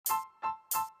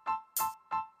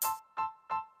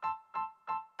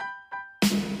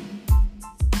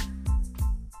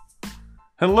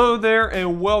Hello there,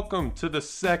 and welcome to the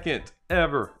second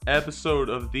ever episode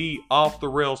of the Off the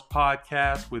Rails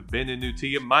podcast with Ben and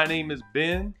Nutia. My name is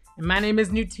Ben. And my name is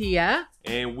Nutia.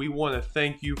 And we want to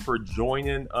thank you for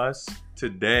joining us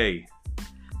today.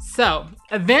 So,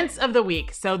 events of the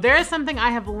week. So there is something I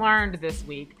have learned this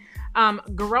week.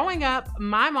 Growing up,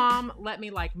 my mom let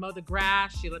me mow the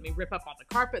grass. She let me rip up all the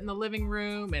carpet in the living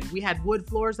room, and we had wood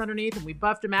floors underneath and we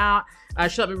buffed them out.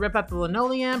 She let me rip up the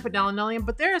linoleum, put down linoleum,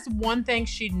 but there is one thing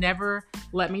she never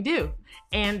let me do,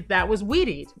 and that was weed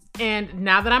eat. And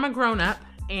now that I'm a grown up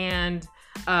and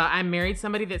I married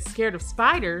somebody that's scared of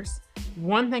spiders,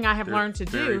 one thing I have learned to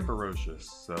do. Very ferocious,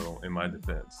 so in my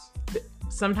defense.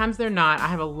 Sometimes they're not. I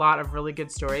have a lot of really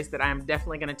good stories that I am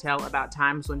definitely going to tell about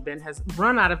times when Ben has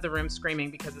run out of the room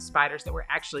screaming because of spiders that were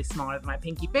actually smaller than my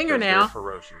pinky fingernail. They're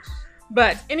ferocious.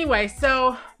 But anyway,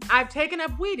 so I've taken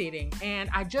up weed eating, and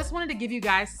I just wanted to give you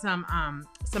guys some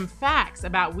facts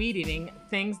about weed eating,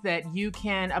 things that you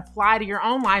can apply to your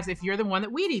own lives if you're the one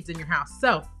that weed eats in your house.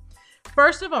 So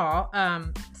first of all,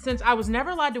 since I was never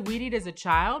allowed to weed eat as a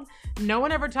child, no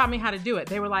one ever taught me how to do it.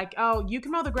 They were like, oh, you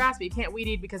can mow the grass, but you can't weed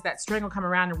eat because that string will come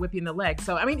around and whip you in the leg.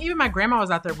 So, I mean, even my grandma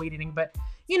was out there weed eating, but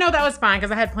that was fine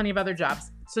because I had plenty of other jobs.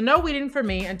 So no weed eating for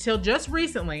me until just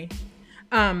recently.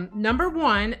 Number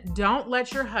one, don't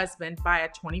let your husband buy a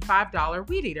 $25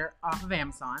 weed eater off of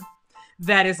Amazon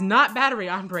that is not battery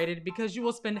operated, because you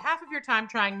will spend half of your time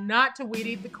trying not to weed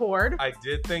eat the cord. I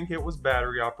did think it was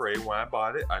battery operated when I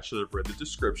bought it. I should have read the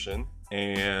description,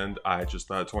 and I just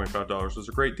thought $25 was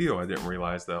a great deal. I didn't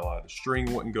realize that a lot of the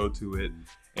string wouldn't go to it,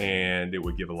 and it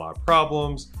would give a lot of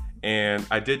problems. And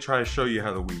I did try to show you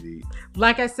how to weed eat.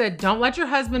 Like I said, don't let your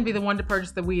husband be the one to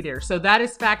purchase the weed eater. So that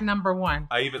is fact number one.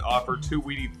 I even offered to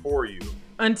weed eat for you.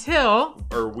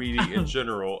 Or weed eat in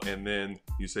general, and then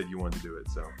you said you wanted to do it.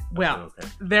 So okay.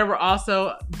 There are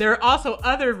also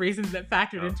other reasons that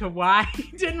factored into why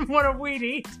he didn't want to weed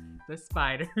eat. The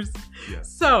spiders.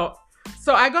 Yes. So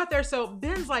I got there. So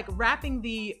Ben's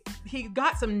he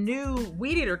got some new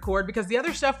weed eater cord because the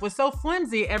other stuff was so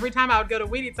flimsy. Every time I would go to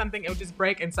weed eat something, it would just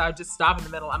break. And so I would just stop in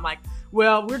the middle. I'm like,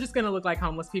 well, we're just going to look like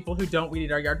homeless people who don't weed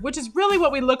eat our yard, which is really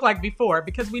what we looked like before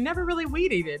because we never really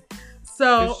weed eated.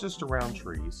 So it's just around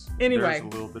trees. Anyway. There's a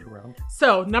little bit around.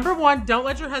 So number one, don't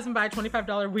let your husband buy a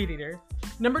 $25 weed eater.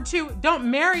 Number two, don't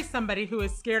marry somebody who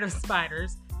is scared of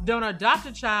spiders. Don't adopt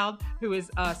a child who is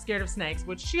scared of snakes,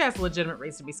 which she has legitimate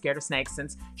reason to be scared of snakes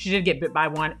since she did get bit by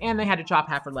one and they had to chop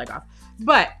half her leg off.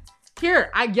 But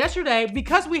yesterday,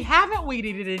 because we haven't weed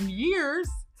eated in years,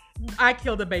 I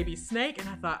killed a baby snake and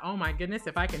I thought, oh my goodness,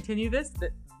 if I continue this,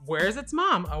 where's its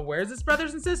mom? Oh, where's its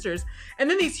brothers and sisters? And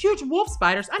then these huge wolf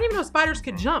spiders, I didn't even know spiders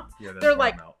could jump. Yeah, they're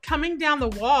coming down the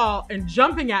wall and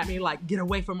jumping at me like, get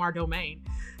away from our domain.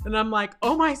 And I'm like,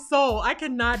 oh my soul, I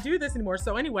cannot do this anymore.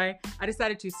 So anyway, I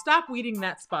decided to stop weeding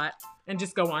that spot and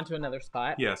just go on to another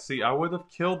spot. Yeah, see, I would have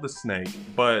killed the snake,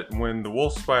 but when the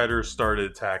wolf spiders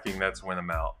started attacking, that's when I'm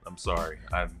out. I'm sorry.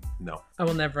 No. I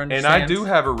will never understand. And I do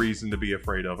have a reason to be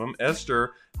afraid of them.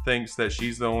 Esther thinks that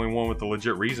she's the only one with the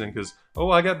legit reason because,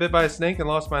 I got bit by a snake and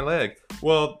lost my leg.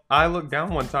 Well, I looked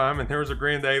down one time and there was a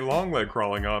granddaddy long leg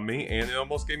crawling on me and it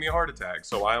almost gave me a heart attack.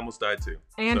 So I almost died too.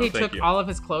 And he took all of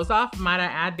his clothes off, might I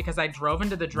add, because I drove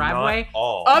into the driveway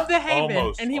of the Haven.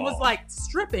 Almost and he was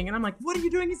stripping. And I'm like, what are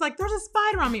you doing? He's like, there's a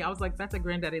spider on me. I was like, that's a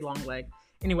granddaddy long leg.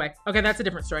 Anyway, okay, that's a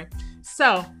different story.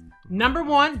 So number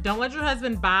one, don't let your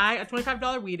husband buy a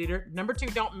 $25 weed eater. Number two,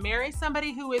 don't marry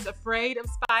somebody who is afraid of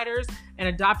spiders and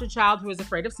adopt a child who is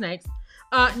afraid of snakes.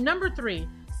 Number three,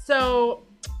 so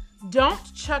don't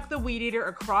chuck the weed eater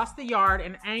across the yard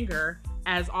in anger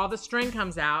as all the string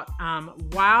comes out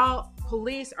while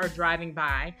police are driving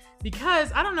by,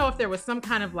 because I don't know if there was some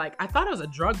kind of I thought it was a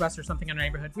drug bust or something in our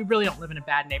neighborhood. We really don't live in a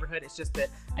bad neighborhood. It's just that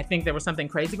I think there was something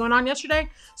crazy going on yesterday.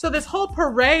 So this whole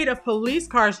parade of police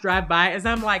cars drive by as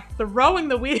I'm throwing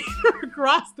the weed eater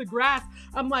across the grass.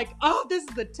 I'm like, oh, this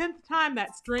is the 10th time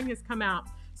that string has come out.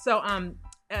 So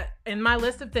in my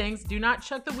list of things, do not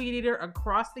chuck the weed eater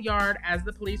across the yard as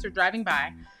the police are driving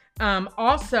by.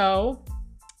 Also,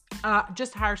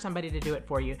 just hire somebody to do it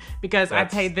for you because I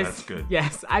paid this. That's good.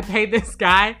 Yes, I paid this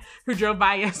guy who drove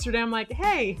by yesterday. I'm like,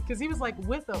 hey, because he was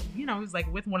with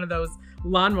one of those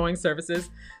lawn mowing services.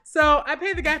 So I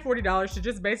paid the guy $40 to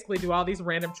just basically do all these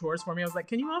random chores for me. I was like,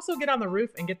 can you also get on the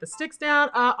roof and get the sticks down?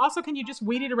 Also, can you just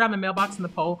weed eat around the mailbox and the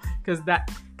pole? Because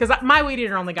my weed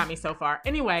eater only got me so far.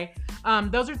 Anyway,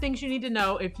 those are things you need to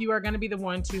know if you are going to be the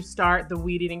one to start the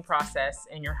weed eating process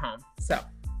in your home. So.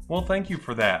 Well, thank you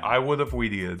for that. I would have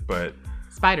weed eated, but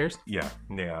spiders. Yeah,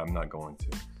 I'm not going to.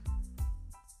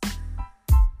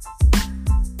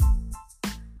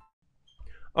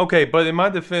 Okay, but in my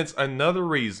defense, another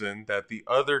reason that the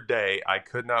other day I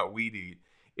could not weed eat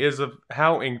is of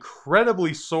how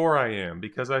incredibly sore I am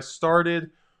because I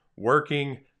started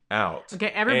working out. Okay,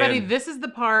 everybody, And this is the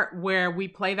part where we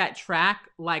play that track,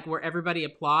 like where everybody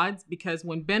applauds, because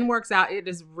when Ben works out, it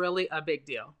is really a big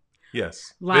deal.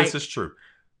 yes, Like, this is true.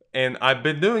 And I've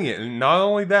been doing it. And not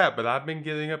only that, but I've been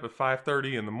getting up at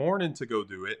 5:30 in the morning to go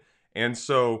do it. And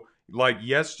so like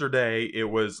yesterday it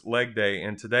was leg day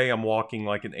and today I'm walking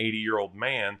like an 80-year-old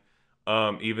man.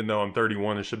 Even though I'm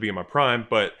 31 and should be in my prime,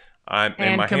 but and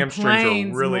and my hamstrings are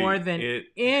complains really more than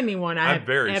anyone I I'm have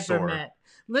very ever sore. met.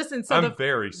 Listen, so I'm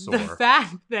very sore. the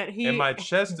fact that And my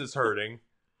chest is hurting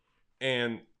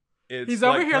and it's he's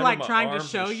over like here kind of like my trying to arms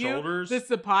show and you shoulders, this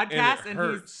is a podcast and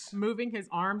hurts. he's moving his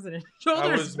arms and his I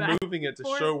shoulders was back. moving it to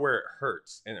forth. show where it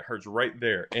hurts, and it hurts right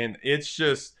there. And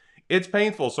it's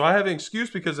painful. So I have an excuse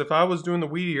because if I was doing the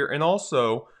weed eater, and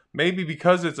also maybe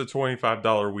because it's a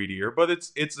 $25 weed eater, but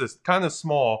it's kind of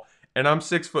small, and I'm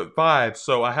 6'5",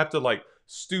 so I have to like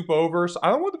stoop over. So I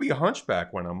don't want to be a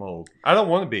hunchback when I'm old. I don't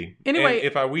want to be. Anyway, and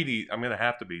if I weed eat, I'm gonna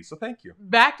have to be. So thank you.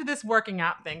 Back to this working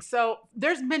out thing. So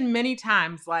there's been many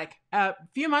times, like a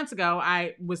few months ago,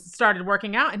 I started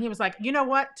working out, and he was like, "You know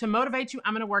what? To motivate you,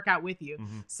 I'm going to work out with you."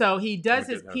 Mm-hmm. So he does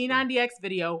his That's P90X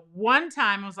video. One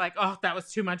time, I was like, "Oh, that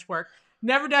was too much work."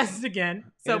 Never does it again.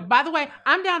 So And- by the way,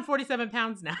 I'm down 47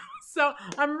 pounds now. So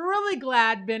I'm really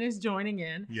glad Ben is joining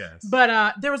in. Yes.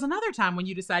 But there was another time when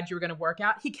you decided you were going to work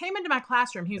out. He came into my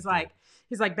classroom. He's like,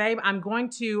 "Babe, I'm going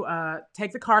to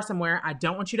take the car somewhere. I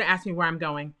don't want you to ask me where I'm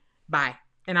going. Bye."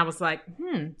 And I was like,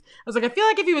 I was like, I feel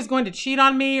like if he was going to cheat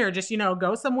on me or just,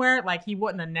 go somewhere, like he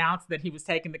wouldn't announce that he was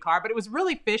taking the car, but it was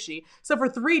really fishy. So for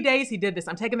 3 days he did this.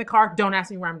 I'm taking the car. Don't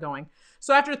ask me where I'm going.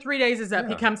 So after 3 days is up,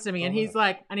 he comes to me and he's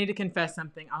like, "I need to confess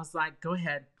something." I was like, "Go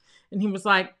ahead." And he was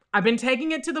like, "I've been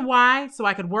taking it to the Y so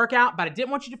I could work out, but I didn't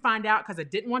want you to find out because I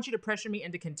didn't want you to pressure me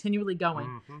into continually going."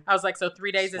 Mm-hmm. I was like, "So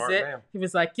 3 days Smart is it?" man. He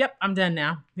was like, "Yep, I'm done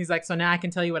now." He's like, "So now I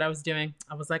can tell you what I was doing."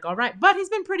 I was like, "All right." But he's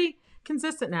been pretty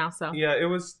consistent now, so. Yeah, it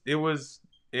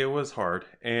was hard.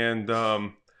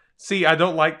 And see, I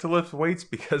don't like to lift weights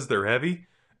because they're heavy,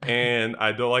 and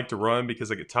I don't like to run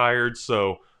because I get tired.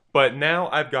 So, but now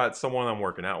I've got someone I'm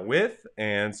working out with,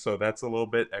 and so that's a little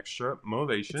bit extra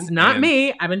motivation. It's not And-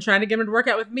 me. I've been trying to get him to work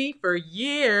out with me for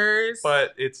years.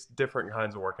 but it's different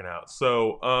kinds of working out.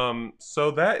 So,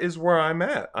 so that is where I'm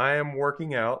at. I am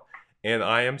working out, and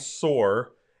I am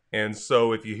sore. And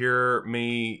so, if you hear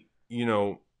me,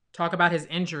 talk about his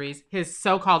injuries, his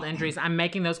so-called injuries. I'm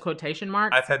making those quotation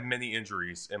marks. I've had many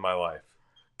injuries in my life.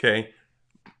 Okay.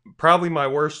 Probably my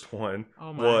worst one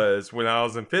Oh my. was when I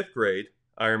was in 5th grade.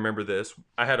 I remember this.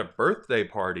 I had a birthday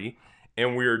party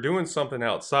and we were doing something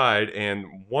outside,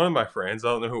 and one of my friends,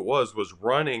 I don't know who it was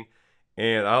running,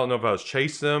 and I don't know if I was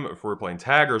chasing him, if we were playing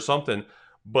tag or something,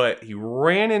 but he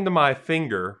ran into my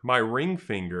finger, my ring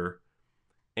finger,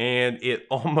 and it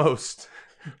almost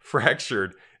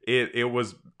fractured.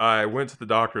 I went to the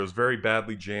doctor. It was very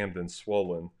badly jammed and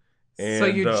swollen. And, so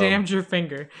you jammed your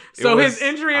finger. So was- his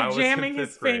injury I of was in jamming his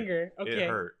 5th grade. finger. Okay. It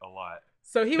hurt a lot.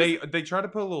 So he was. They tried to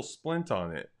put a little splint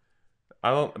on it.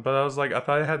 But I was like, I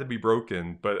thought it had to be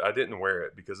broken, but I didn't wear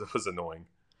it because it was annoying.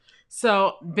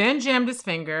 So Ben jammed his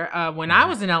finger. When I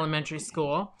was in elementary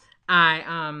school,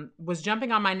 I was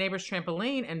jumping on my neighbor's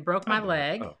trampoline and broke my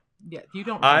leg. Oh. Yeah, you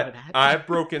don't remember that. I've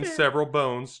broken several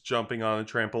bones jumping on a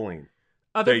trampoline.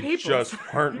 Other They people's.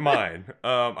 just weren't mine.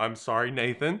 I'm sorry,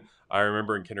 Nathan. I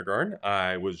remember in kindergarten,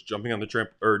 I was jumping on the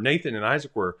or Nathan and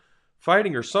Isaac were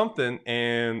fighting or something,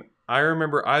 and I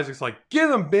remember Isaac's like, "Get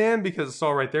him, Ben," because it's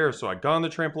all right there. So I got on the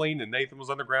trampoline, and Nathan was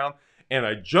on the ground, and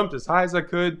I jumped as high as I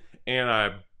could, and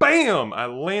I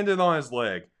landed on his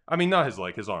leg. I mean, not his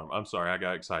leg, his arm. I'm sorry, I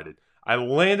got excited. I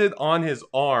landed on his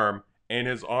arm, and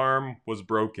his arm was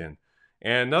broken.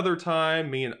 And another time,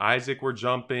 me and Isaac were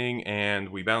jumping, and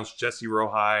we bounced Jesse real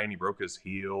high, and he broke his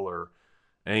heel or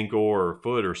ankle or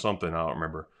foot or something. I don't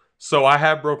remember. So I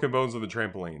have broken bones on the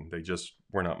trampoline. They just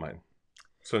were not mine.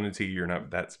 So Nati, you're not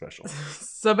that special.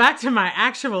 So back to my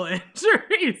actual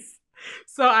injuries.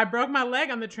 So I broke my leg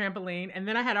on the trampoline, and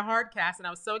then I had a hard cast, and I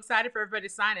was so excited for everybody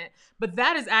to sign it. But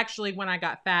that is actually when I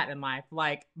got fat in life.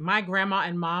 Like my grandma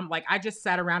and mom, like I just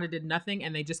sat around and did nothing,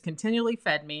 and they just continually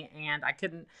fed me, and I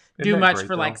couldn't do that much great,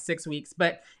 for like though? 6 weeks.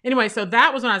 But anyway, so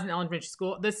that was when I was in elementary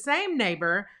school. The same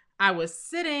neighbor, I was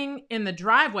sitting in the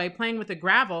driveway playing with the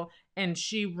gravel, and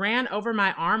she ran over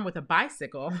my arm with a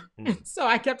bicycle. And so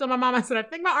I kept on my mom. I said, "I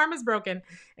think my arm is broken."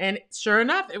 And sure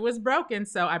enough, it was broken.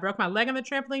 So I broke my leg on the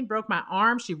trampoline, broke my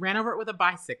arm. She ran over it with a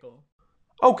bicycle.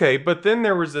 Okay, but then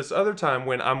there was this other time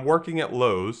when I'm working at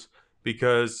Lowe's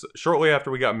because shortly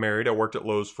after we got married, I worked at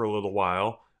Lowe's for a little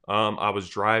while. I was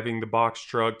driving the box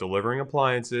truck, delivering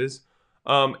appliances,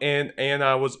 and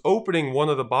I was opening one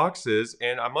of the boxes,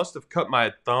 and I must have cut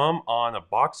my thumb on a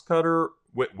box cutter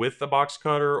with the box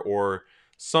cutter or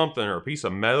something, or a piece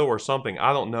of metal or something.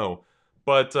 I don't know,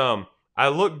 but I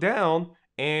looked down.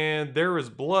 And there is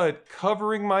blood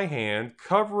covering my hand,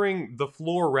 covering the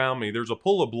floor around me. There's a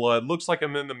pool of blood. Looks like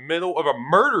I'm in the middle of a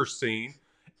murder scene.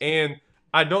 And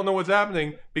I don't know what's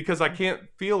happening because I can't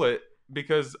feel it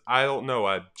because I don't know.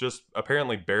 I just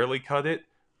apparently barely cut it,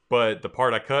 but the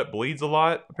part I cut bleeds a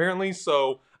lot, apparently.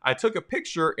 So I took a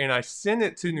picture and I sent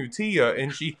it to Nutia,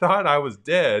 and she thought I was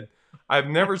dead. I've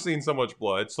never seen so much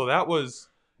blood. So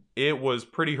it was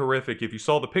pretty horrific. If you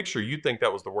saw the picture, you'd think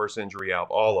that was the worst injury out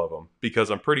of all of them, because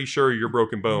I'm pretty sure your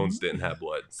broken bones didn't have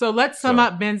blood. So let's sum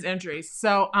up Ben's injuries.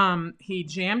 So he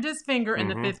jammed his finger in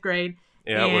the 5th grade,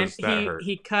 and that hurt.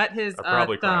 he cut his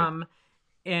thumb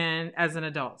in as an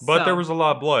adult. But there was a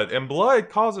lot of blood, and blood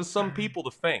causes some people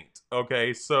to faint.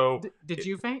 Okay, so did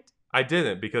you faint? I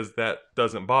didn't, because that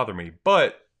doesn't bother me.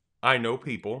 But I know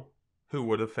people who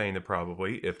would have fainted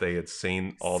probably if they had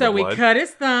seen all the blood. So we cut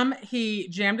his thumb, he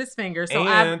jammed his finger, so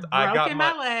and I've broken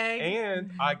my leg.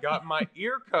 And I got my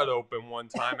ear cut open one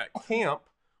time at camp.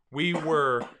 We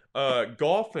were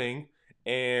golfing,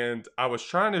 and I was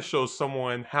trying to show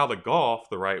someone how to golf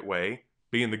the right way,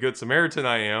 being the good Samaritan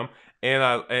I am,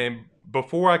 and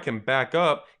before I can back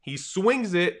up, he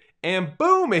swings it, and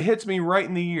boom, it hits me right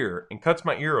in the ear and cuts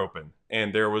my ear open.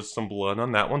 And there was some blood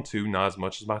on that one too, not as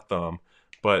much as my thumb.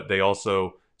 But they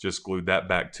also just glued that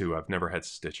back too. I've never had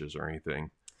stitches or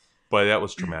anything. But that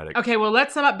was traumatic. Okay, well,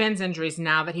 let's sum up Ben's injuries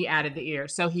now that he added the ear.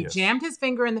 So he jammed his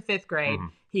finger in the 5th grade. Mm-hmm.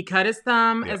 He cut his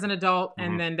thumb as an adult.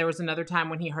 And then there was another time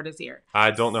when he hurt his ear.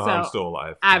 I don't know how I'm still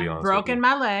alive, to be honest. I've broken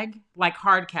my leg, like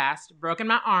hard cast. Broken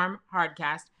my arm, hard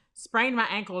cast. Sprained my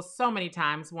ankles so many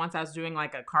times. Once I was doing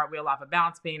like a cartwheel off a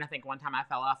balance beam. I think one time I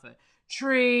fell off a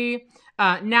tree.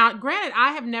 Now, granted,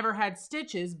 I have never had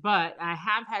stitches, but I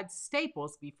have had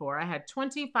staples before. I had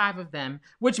 25 of them,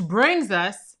 which brings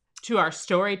us to our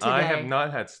story today. I have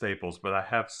not had staples, but I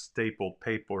have stapled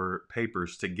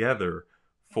papers together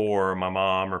for my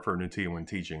mom or for Nutia when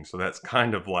teaching. So that's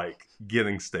kind of like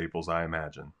getting staples, I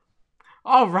imagine.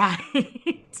 All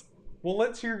right. Well,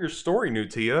 let's hear your story,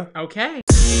 Nutia. Okay.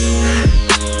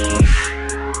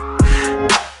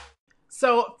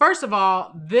 So, first of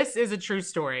all, this is a true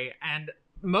story, and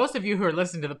most of you who are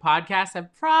listening to the podcast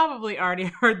have probably already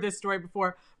heard this story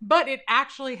before, but it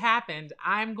actually happened.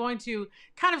 I'm going to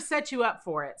kind of set you up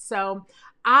for it. So,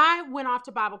 I went off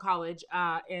to Bible college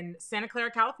in Santa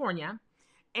Clara, California,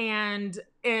 and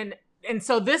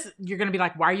so this, you're going to be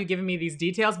like, why are you giving me these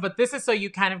details? But this is so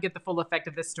you kind of get the full effect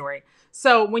of this story.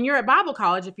 So, when you're at Bible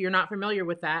college, if you're not familiar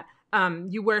with that,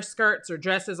 you wear skirts or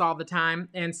dresses all the time.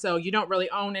 And so you don't really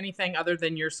own anything other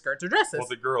than your skirts or dresses. Well,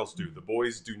 the girls do. The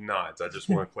boys do not. I just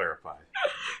want to clarify.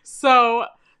 So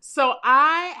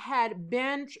I had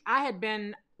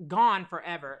been gone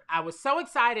forever. I was so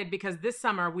excited because this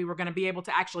summer we were going to be able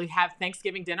to actually have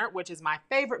Thanksgiving dinner, which is my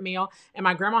favorite meal. And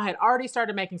my grandma had already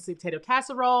started making sweet potato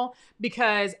casserole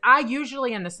because I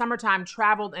usually in the summertime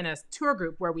traveled in a tour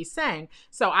group where we sang.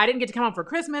 So I didn't get to come home for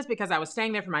Christmas because I was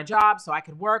staying there for my job so I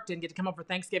could work, didn't get to come home for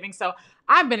Thanksgiving. So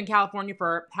I've been in California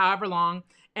for however long.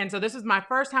 And so this was my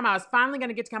first time I was finally going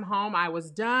to get to come home. I was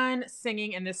done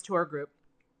singing in this tour group.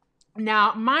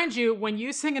 Now, mind you, when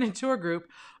you sing in a tour group,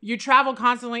 you travel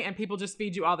constantly and people just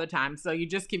feed you all the time. So you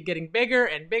just keep getting bigger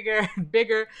and bigger and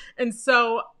bigger. And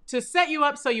so to set you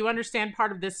up so you understand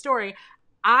part of this story,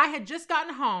 I had just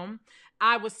gotten home.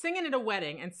 I was singing at a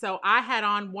wedding. And so I had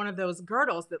on one of those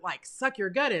girdles that like suck your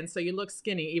gut in. So you look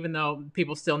skinny, even though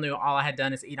people still knew all I had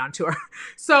done is eat on tour.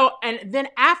 So, and then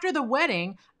after the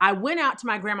wedding, I went out to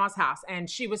my grandma's house and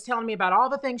she was telling me about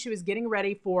all the things she was getting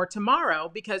ready for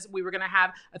tomorrow because we were going to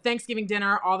have a Thanksgiving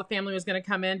dinner. All the family was going to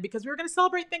come in because we were going to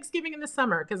celebrate Thanksgiving in the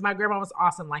summer because my grandma was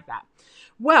awesome like that.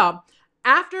 Well,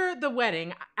 after the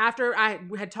wedding, after I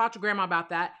had talked to grandma about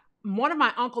that, one of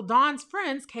my Uncle Don's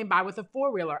friends came by with a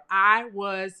four-wheeler. I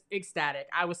was ecstatic.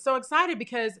 I was so excited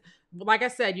because, like I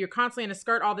said, you're constantly in a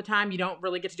skirt all the time. You don't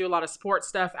really get to do a lot of sports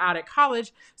stuff out at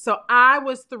college. So I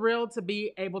was thrilled to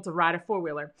be able to ride a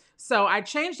four-wheeler. So I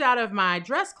changed out of my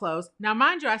dress clothes. Now,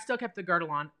 mind you, I still kept the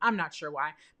girdle on. I'm not sure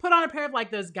why. Put on a pair of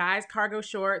like those guys' cargo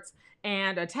shorts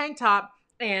and a tank top.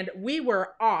 and we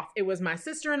were off. It was my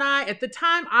sister and I. At the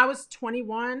time, I was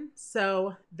 21,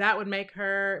 so that would make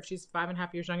her, if she's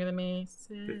 5.5 years younger than me,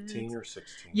 15 or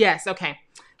 16. Yes, okay.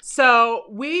 So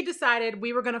we decided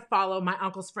we were going to follow my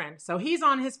uncle's friend. So he's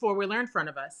on his four-wheeler in front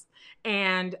of us,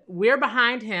 and we're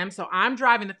behind him. So I'm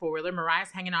driving the four-wheeler.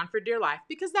 Mariah's hanging on for dear life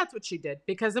because that's what she did,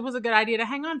 because it was a good idea to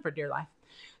hang on for dear life.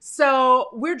 So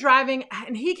we're driving,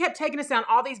 and he kept taking us down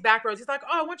all these back roads. He's like,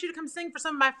 oh, I want you to come sing for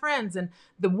some of my friends. And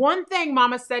the one thing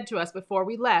Mama said to us before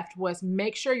we left was,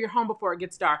 make sure you're home before it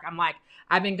gets dark. I'm like,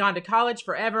 I've been gone to college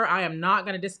forever. I am not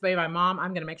going to disobey my mom.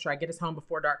 I'm going to make sure I get us home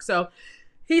before dark. So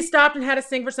he stopped and had us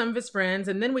sing for some of his friends.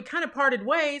 And then we kind of parted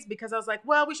ways because I was like,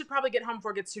 well, we should probably get home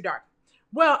before it gets too dark.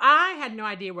 Well, I had no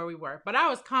idea where we were, but I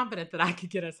was confident that I could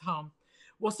get us home.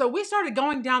 Well, so we started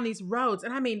going down these roads.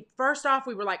 And I mean, first off,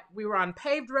 we were on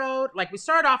paved road. Like we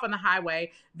started off on the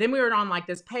highway. Then we were on like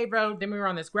this paved road. Then we were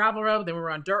on this gravel road. Then we were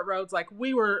on dirt roads. Like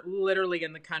we were literally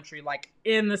in the country, like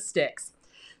in the sticks.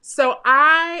 So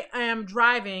I am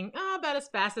driving about as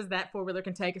fast as that four-wheeler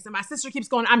can take us. And my sister keeps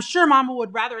going, I'm sure Mama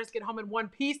would rather us get home in one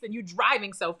piece than you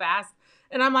driving so fast.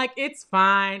 And I'm like, it's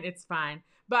fine. It's fine.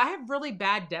 But I have really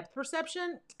bad depth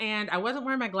perception, and I wasn't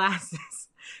wearing my glasses.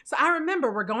 So I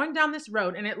remember we're going down this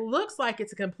road, and it looks like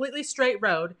it's a completely straight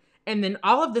road. And then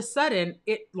all of a sudden,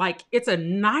 it's a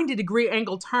 90-degree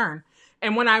angle turn.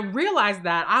 And when I realized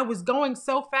that, I was going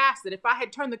so fast that if I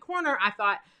had turned the corner, I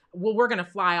thought, well, we're going to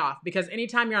fly off, because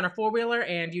anytime you're on a four-wheeler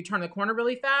and you turn the corner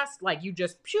really fast, like you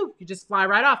just fly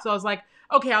right off. So I was like,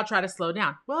 okay, I'll try to slow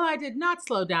down. Well, I did not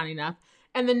slow down enough.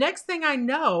 And the next thing I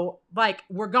know, like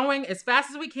we're going as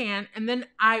fast as we can. And then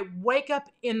I wake up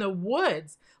in the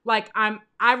woods. Like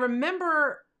I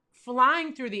remember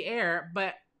flying through the air,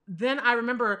 but then I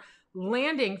remember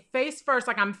landing face first.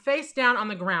 Like I'm face down on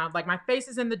the ground. Like my face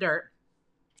is in the dirt.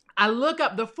 I look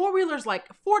up, the four-wheeler's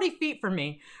like 40 feet from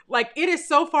me. Like it is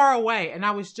so far away, and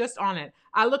I was just on it.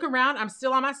 I look around, I'm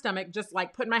still on my stomach, just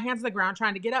like putting my hands on the ground,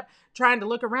 trying to get up, trying to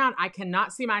look around. I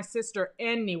cannot see my sister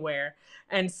anywhere.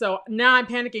 And so now I'm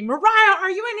panicking. Mariah, are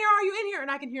you in here? Are you in here?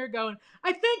 And I can hear her going,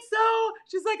 I think so.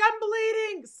 She's like, I'm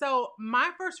bleeding. So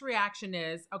my first reaction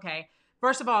is, okay,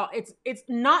 first of all, it's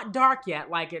not dark yet.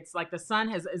 Like it's like the sun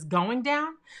is going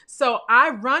down. So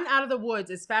I run out of the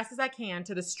woods as fast as I can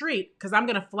to the street because I'm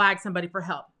going to flag somebody for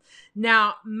help.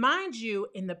 Now, mind you,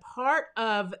 in the part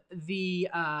of the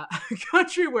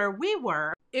country where we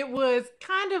were, it was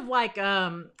kind of like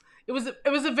it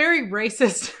was a very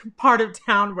racist part of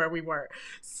town where we were.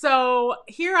 So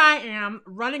here I am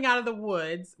running out of the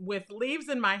woods with leaves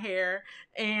in my hair,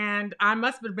 and I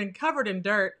must have been covered in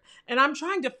dirt. And I'm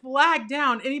trying to flag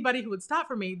down anybody who would stop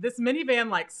for me. This minivan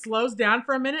like slows down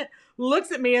for a minute,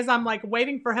 looks at me as I'm like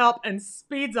waiting for help, and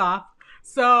speeds off.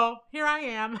 So here I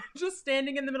am just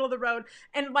standing in the middle of the road.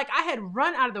 And like I had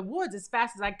run out of the woods as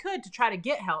fast as I could to try to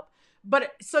get help.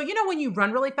 But so, you know, when you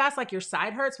run really fast, like your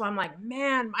side hurts. Well, I'm like,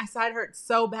 man, my side hurts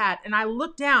so bad. And I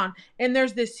look down, and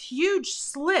there's this huge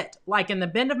slit, like in the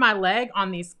bend of my leg on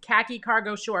these khaki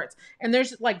cargo shorts. And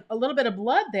there's like a little bit of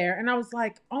blood there. And I was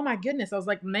like, oh my goodness. I was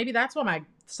like, maybe that's why my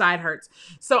side hurts.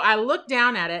 So I looked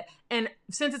down at it. And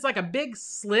since it's like a big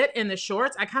slit in the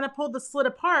shorts, I kind of pulled the slit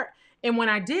apart. And when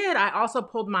I did, I also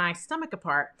pulled my stomach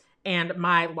apart. And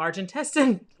my large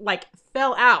intestine like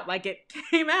fell out, like it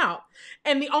came out.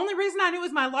 And the only reason I knew it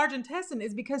was my large intestine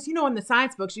is because, you know, in the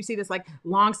science books, you see this like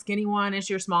long, skinny one is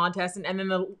your small intestine. And then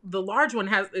the large one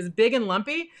is big and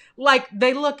lumpy. Like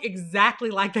they look exactly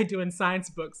like they do in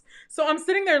science books. So I'm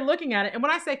sitting there looking at it. And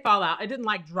when I say fall out, it didn't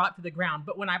like drop to the ground.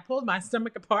 But when I pulled my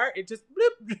stomach apart, it just,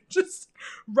 bloop, just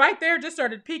right there, just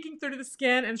started peeking through the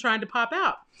skin and trying to pop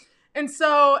out. And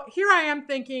so here I am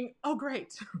thinking, oh,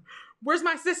 great. Where's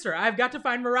my sister? I've got to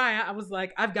find Mariah. I was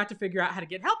like, I've got to figure out how to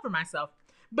get help for myself.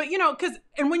 But, you know,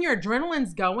 and when your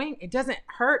adrenaline's going, it doesn't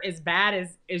hurt as bad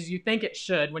as you think it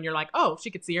should when you're like, oh,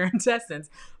 she could see her intestines.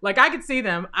 Like I could see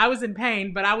them. I was in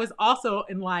pain, but I was also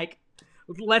in like,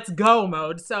 let's go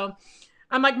mode. So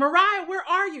I'm like, Mariah, where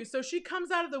are you? So she comes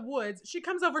out of the woods. She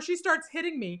comes over. She starts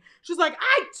hitting me. She's like,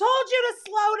 I told you to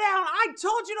slow down. I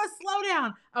told you to slow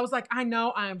down. I was like, I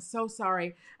know. I am so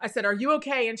sorry. I said, are you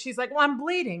okay? And she's like, well, I'm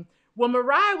bleeding. Well,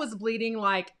 Mariah was bleeding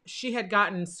like she had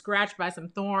gotten scratched by some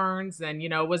thorns and, you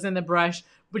know, was in the brush,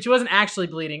 but she wasn't actually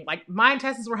bleeding. Like my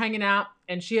intestines were hanging out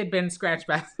and she had been scratched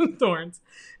by some thorns.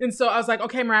 And so I was like,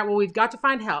 okay, Mariah, well, we've got to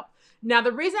find help. Now,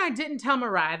 the reason I didn't tell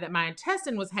Mariah that my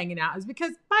intestine was hanging out is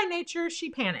because by nature, she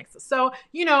panics. So,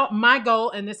 you know, my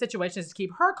goal in this situation is to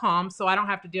keep her calm so I don't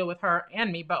have to deal with her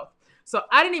and me both. So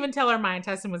I didn't even tell her my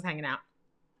intestine was hanging out.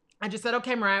 I just said,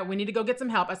 okay, Mariah, we need to go get some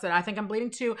help. I said, I think I'm bleeding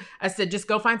too. I said, just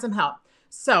go find some help.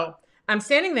 So I'm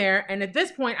standing there, and at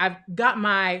this point, I've got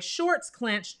my shorts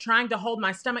clenched, trying to hold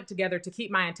my stomach together to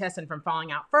keep my intestine from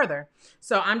falling out further.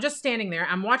 So I'm just standing there.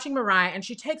 I'm watching Mariah, and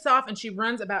she takes off and she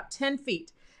runs about 10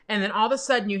 feet. And then all of a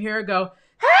sudden, you hear her go,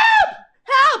 "Help!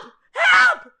 Help!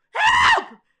 Help! Help!"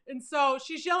 And so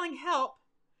she's yelling help.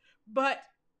 But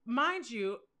mind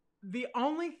you, the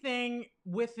only thing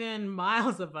within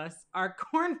miles of us are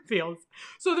cornfields.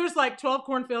 So there's like 12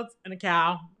 cornfields and a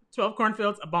cow, 12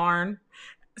 cornfields, a barn.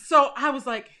 So I was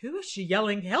like, who is she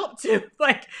yelling help to?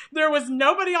 Like, there was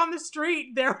nobody on the street.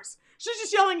 She's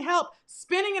just yelling help,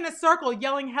 spinning in a circle,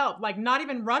 yelling help, like not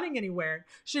even running anywhere.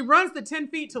 She runs the 10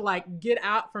 feet to like get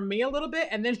out from me a little bit.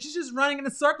 And then she's just running in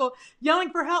a circle, yelling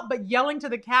for help, but yelling to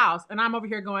the cows. And I'm over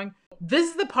here going, this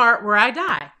is the part where I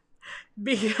die,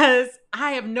 because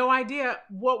I have no idea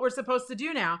what we're supposed to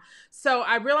do now. So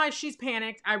I realize she's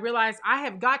panicked. I realize I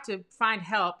have got to find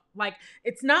help. Like,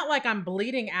 it's not like I'm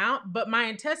bleeding out, but my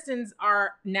intestines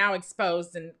are now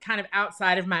exposed and kind of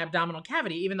outside of my abdominal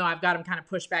cavity, even though I've got them kind of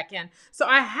pushed back in. So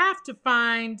I have to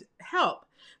find help.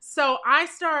 So I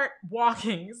start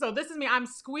walking. So this is me. I'm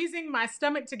squeezing my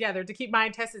stomach together to keep my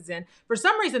intestines in. For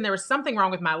some reason, there was something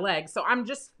wrong with my leg. So I'm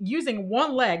just using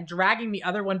one leg, dragging the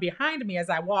other one behind me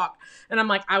as I walk. And I'm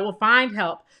like, I will find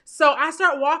help. So I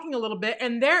start walking a little bit,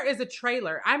 and there is a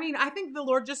trailer. I mean, I think the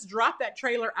Lord just dropped that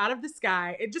trailer out of the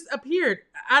sky. It just appeared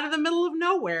out of the middle of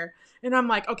nowhere. And I'm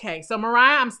like, okay, so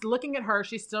Mariah, I'm looking at her.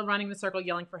 She's still running the circle,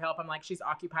 yelling for help. I'm like, she's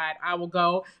occupied. I will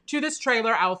go to this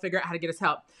trailer. I will figure out how to get us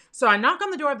help. So I knock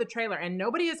on the door of the trailer, and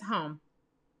nobody is home.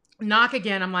 Knock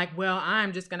again. I'm like, well,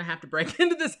 I'm just going to have to break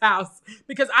into this house,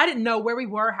 because I didn't know where we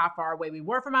were, how far away we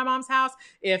were from my mom's house,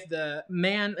 if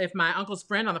my uncle's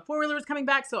friend on the four-wheeler was coming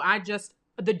back. So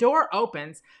the door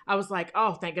opens. I was like,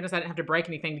 oh, thank goodness I didn't have to break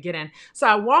anything to get in. So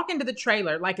I walk into the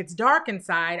trailer. Like, it's dark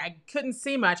inside. I couldn't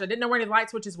see much. I didn't know where any light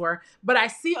switches were, but I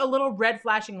see a little red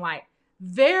flashing light.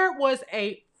 There was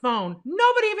a phone.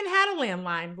 Nobody even had a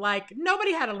landline. Like,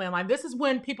 nobody had a landline. This is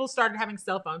when people started having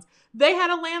cell phones. They had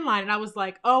a landline, and I was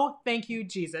like, oh, thank you,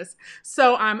 Jesus.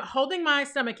 So I'm holding my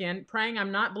stomach in, praying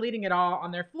I'm not bleeding at all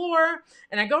on their floor.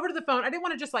 And I go over to the phone. I didn't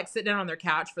want to just like sit down on their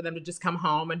couch for them to just come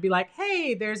home and be like,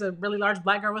 hey, there's a really large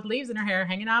black girl with leaves in her hair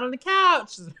hanging out on the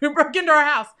couch who broke into our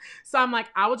house. So I'm like,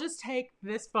 I will just take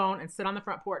this phone and sit on the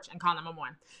front porch and call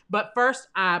 911. But first,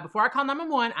 before I call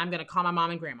 911, I'm going to call my mom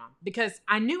and grandma, because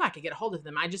I knew I could get a hold of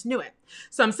them. I just knew it.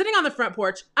 So I'm sitting on the front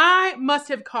porch. I must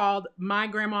have called my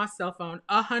grandma's cell phone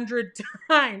 100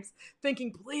 times,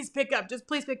 thinking, please pick up, just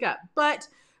please pick up. But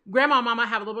grandma and mama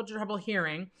have a little bit of trouble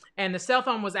hearing, and the cell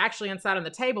phone was actually inside on the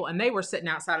table, and they were sitting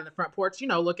outside on the front porch,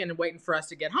 looking and waiting for us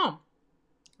to get home.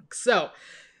 So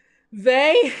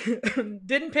they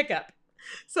didn't pick up.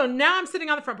 So now I'm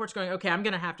sitting on the front porch going, okay, I'm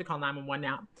going to have to call 911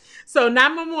 now. So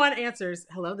 911 answers,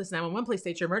 hello, this is 911, please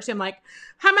state your emergency. I'm like,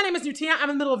 hi, my name is Nutia. I'm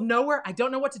in the middle of nowhere. I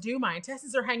don't know what to do. My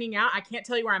intestines are hanging out. I can't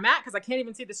tell you where I'm at because I can't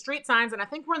even see the street signs. And I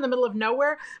think we're in the middle of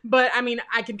nowhere. But I mean,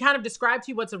 I can kind of describe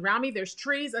to you what's around me. There's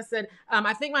trees. I said,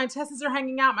 I think my intestines are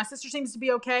hanging out. My sister seems to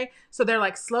be okay. So they're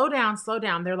like, slow down, slow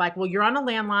down. They're like, well, you're on a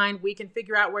landline. We can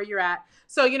figure out where you're at.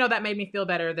 So, that made me feel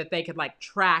better that they could like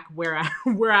track where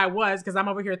I was, because I'm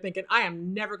over here thinking I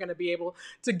am never going to be able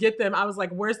to get them. I was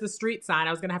like, where's the street sign?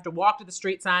 I was going to have to walk to the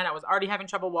street sign. I was already having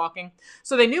trouble walking.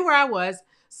 So they knew where I was.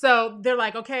 So they're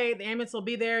like, okay, the ambulance will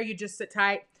be there. You just sit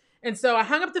tight. And so I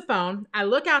hung up the phone. I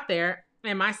look out there,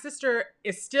 and my sister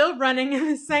is still running in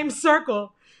the same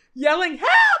circle, yelling, help,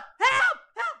 help,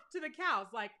 help to the cows.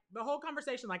 Like the whole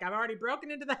conversation, like I've already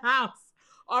broken into the house.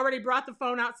 Already brought the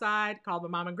phone outside, called my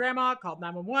mom and grandma, called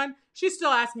 911. She's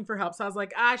still asking for help. So I was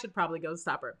like, I should probably go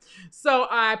stop her. So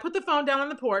I put the phone down on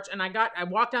the porch, and I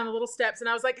walked down the little steps, and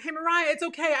I was like, hey, Mariah, it's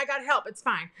okay. I got help. It's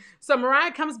fine. So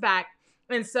Mariah comes back.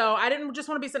 And so I didn't just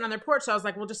want to be sitting on their porch. So I was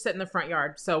like, we'll just sit in the front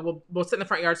yard. So we'll sit in the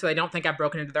front yard so they don't think I've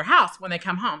broken into their house when they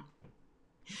come home.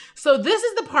 So this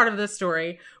is the part of the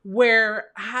story where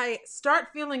I start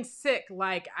feeling sick.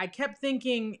 Like I kept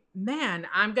thinking, man,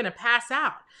 I'm going to pass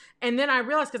out. And then I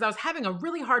realized, because I was having a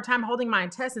really hard time holding my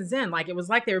intestines in, like it was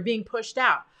like they were being pushed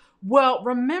out. Well,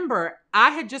 remember, I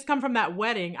had just come from that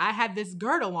wedding. I had this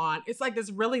girdle on. It's like this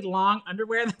really long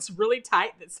underwear that's really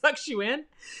tight that sucks you in.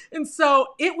 And so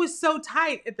it was so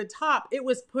tight at the top, it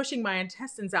was pushing my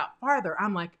intestines out farther.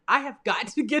 I'm like, I have got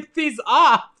to get these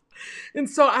off. And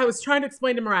so I was trying to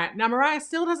explain to Mariah. Now, Mariah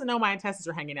still doesn't know my intestines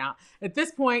are hanging out. At this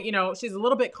point, she's a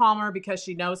little bit calmer because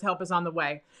she knows help is on the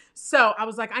way. So I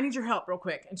was like, I need your help real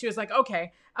quick. And she was like,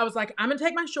 okay. I was like, I'm going to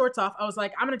take my shorts off. I was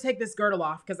like, I'm going to take this girdle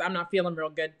off because I'm not feeling real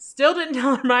good. Still didn't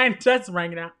tell her my intestines were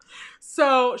hanging out.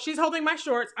 So she's holding my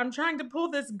shorts. I'm trying to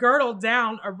pull this girdle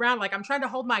down around, like I'm trying to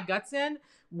hold my guts in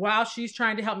while she's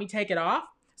trying to help me take it off.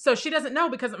 So she doesn't know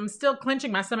because I'm still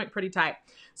clenching my stomach pretty tight.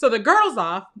 So the girdle's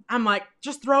off. I'm like,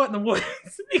 just throw it in the woods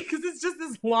because it's just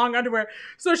this long underwear.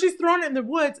 So she's throwing it in the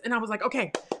woods. And I was like,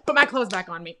 okay, put my clothes back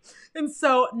on me. And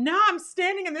so now I'm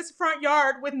standing in this front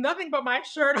yard with nothing but my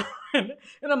shirt on.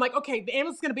 And I'm like, okay, the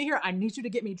ambulance is going to be here. I need you to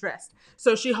get me dressed.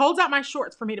 So she holds out my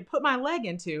shorts for me to put my leg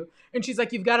into. And she's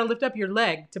like, you've got to lift up your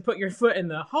leg to put your foot in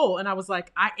the hole. And I was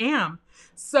like, I am.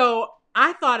 So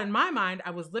I thought in my mind,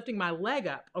 I was lifting my leg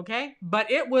up, okay?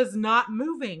 But it was not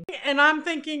moving. And I'm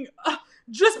thinking,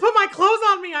 just put my clothes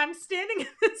on me. I'm standing in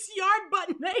this yard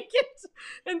butt naked.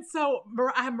 And so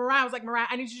Mariah was like, Mariah,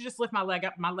 I need you to just lift my leg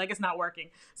up. My leg is not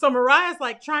working. So Mariah's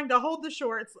like trying to hold the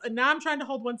shorts. And now I'm trying to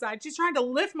hold one side. She's trying to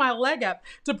lift my leg up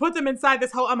to put them inside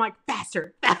this hole. I'm like,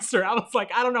 faster, faster. I was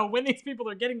like, I don't know when these people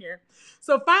are getting here.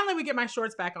 So finally we get my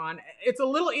shorts back on. It's a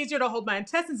little easier to hold my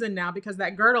intestines in now because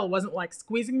that girdle wasn't like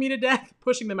squeezing me to death,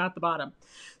 pushing them out the bottom.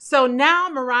 So now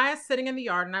Mariah's sitting in the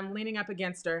yard and I'm leaning up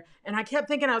against her. And I kept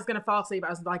thinking I was going to fall asleep. I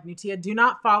was like, Nutia, do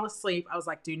not fall asleep. I was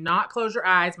like, do not close your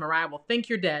eyes. Mariah will think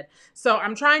you're dead. So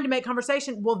I'm trying to make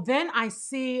conversation. Well, then I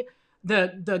see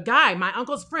the guy, my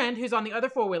uncle's friend, who's on the other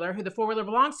four-wheeler, who the four-wheeler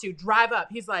belongs to, drive up.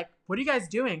 He's like, what are you guys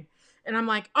doing? And I'm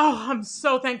like, oh, I'm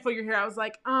so thankful you're here. I was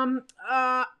like,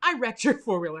 I wrecked your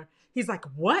four-wheeler. He's like,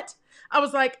 what? I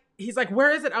was like, he's like,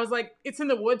 where is it? I was like, it's in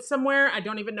the woods somewhere. I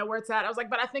don't even know where it's at. I was like,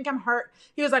 but I think I'm hurt.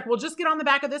 He was like, well, just get on the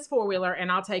back of this four-wheeler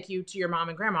and I'll take you to your mom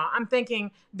and grandma. I'm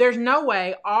thinking, there's no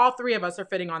way all three of us are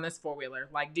fitting on this four-wheeler.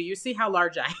 Like, do you see how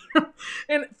large I am?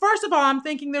 And first of all, I'm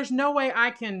thinking there's no way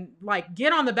I can like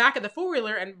get on the back of the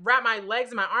four-wheeler and wrap my legs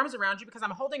and my arms around you because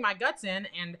I'm holding my guts in.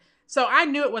 And so I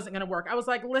knew it wasn't going to work. I was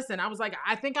like, listen, I was like,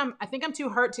 I think I'm too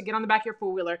hurt to get on the back of your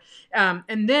four-wheeler.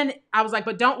 And then I was like,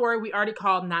 but don't worry. We already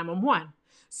called 911.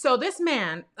 So this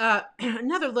man,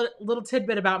 another little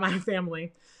tidbit about my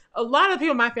family. A lot of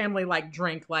people in my family like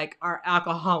drink, like are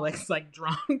alcoholics, like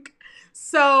drunk.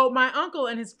 So my uncle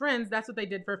and his friends, that's what they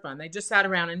did for fun. They just sat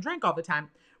around and drank all the time.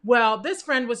 Well, this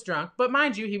friend was drunk, but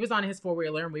mind you, he was on his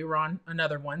four-wheeler and we were on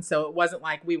another one. So it wasn't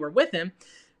like we were with him.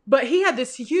 But he had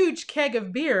this huge keg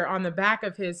of beer on the back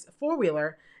of his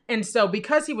four-wheeler. And so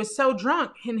because he was so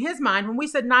drunk, in his mind, when we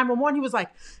said 911, he was like,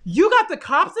 you got the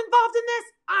cops involved in this?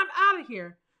 I'm out of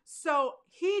here. So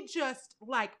he just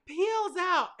like peels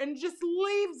out and just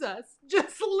leaves us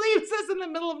in the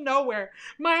middle of nowhere.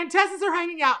 My intestines are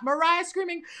hanging out. Mariah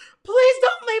screaming, please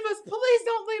don't leave us. Please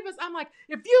don't leave us. I'm like,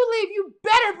 if you leave, you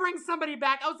better bring somebody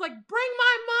back. I was like, bring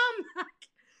my mom back.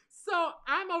 So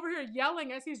I'm over here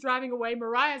yelling as he's driving away.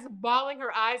 Mariah's bawling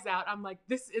her eyes out. I'm like,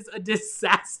 this is a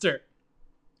disaster.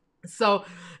 So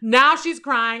now she's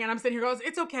crying and I'm sitting here goes,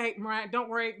 it's okay, Mariah, don't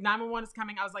worry. 911 is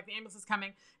coming. I was like, the ambulance is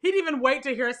coming. He didn't even wait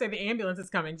to hear us say the ambulance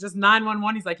is coming. Just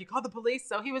 911. He's like, you called the police?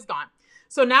 So he was gone.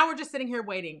 So now we're just sitting here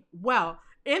waiting. Well,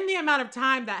 in the amount of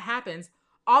time that happens,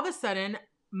 all of a sudden,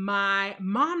 my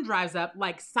mom drives up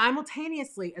like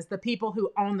simultaneously as the people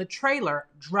who own the trailer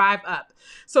drive up.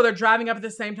 So they're driving up at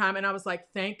the same time. And I was like,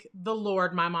 thank the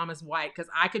Lord my mom is white because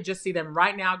I could just see them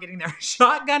right now getting their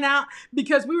shotgun out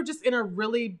because we were just in a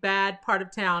really bad part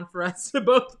of town for us to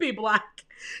both be black.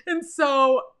 And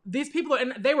so these people,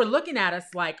 and they were looking at us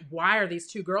like, why are these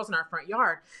two girls in our front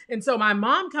yard? And so my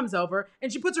mom comes over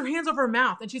and she puts her hands over her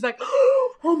mouth and she's like,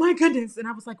 oh my goodness. And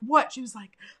I was like, what? She was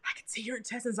like, I can see your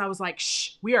intestines. I was like,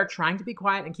 shh, we are trying to be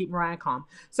quiet and keep Mariah calm.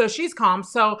 So she's calm.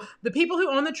 So the people who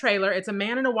own the trailer, it's a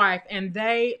man and a wife, and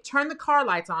they turn the car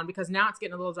lights on because now it's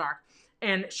getting a little dark.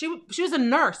 And she was a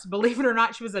nurse, believe it or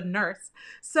not, she was a nurse.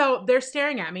 So they're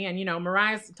staring at me and, you know,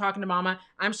 Mariah's talking to mama.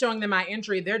 I'm showing them my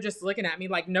entry. They're just looking at me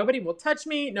like nobody will touch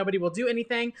me. Nobody will do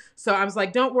anything. So I was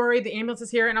like, don't worry. The ambulance is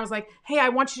here. And I was like, hey, I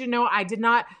want you to know I did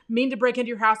not mean to break into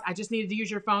your house. I just needed to use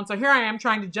your phone. So here I am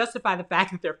trying to justify the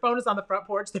fact that their phone is on the front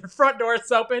porch. Their front door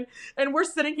is open and we're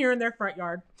sitting here in their front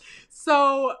yard.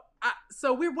 So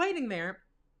we're waiting there.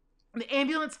 The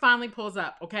ambulance finally pulls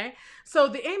up, okay? So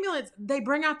the ambulance, they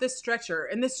bring out this stretcher,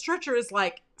 and this stretcher is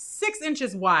like 6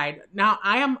 inches wide. Now,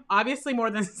 I am obviously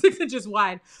more than 6 inches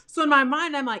wide. So in my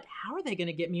mind, I'm like, how are they going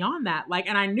to get me on that? Like,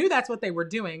 and I knew that's what they were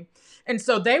doing. And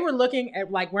so they were looking at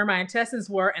like where my intestines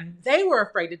were, and they were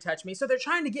afraid to touch me. So they're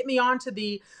trying to get me onto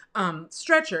the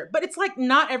stretcher. But it's like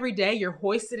not every day you're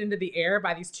hoisted into the air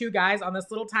by these two guys on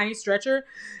this little tiny stretcher.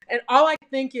 And all I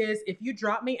think is if you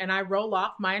drop me and I roll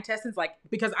off my intestines, like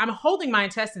because I'm holding my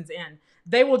intestines in,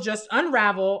 they will just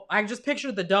unravel. I just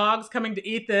picture the dogs coming to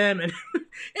eat them. And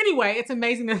anyway, it's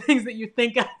amazing the things that you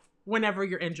think of whenever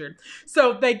you're injured.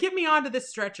 So they get me onto this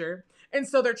stretcher And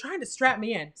so they're trying to strap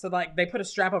me in. So like they put a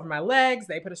strap over my legs,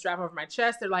 they put a strap over my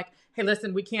chest. They're like, hey,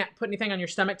 listen, we can't put anything on your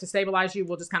stomach to stabilize you.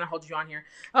 We'll just kind of hold you on here.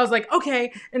 I was like,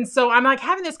 okay. And so I'm like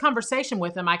having this conversation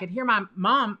with them. I could hear my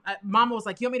mom. Mom was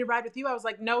like, you want me to ride with you? I was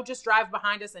like, no, just drive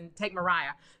behind us and take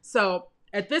Mariah. So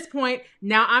at this point,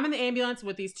 now I'm in the ambulance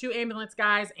with these 2 ambulance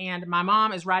guys, and my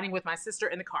mom is riding with my sister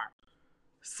in the car.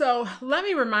 So let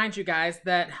me remind you guys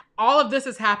that all of this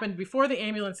has happened before the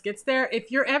ambulance gets there. If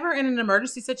you're ever in an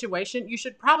emergency situation, you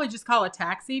should probably just call a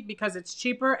taxi because it's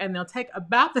cheaper and they'll take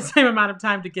about the same amount of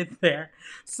time to get there.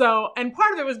 So, and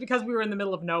part of it was because we were in the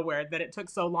middle of nowhere that it took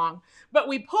so long. But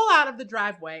we pull out of the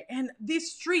driveway and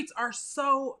these streets are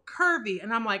so curvy.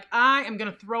 And I'm like, I am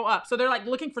going to throw up. So they're like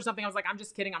looking for something. I was like, I'm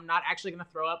just kidding. I'm not actually going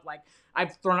to throw up. Like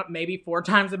I've thrown up maybe 4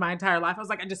 times in my entire life. I was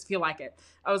like, I just feel like it.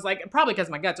 I was like, probably because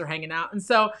my guts are hanging out. And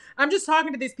so I'm just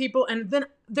talking to these people. And then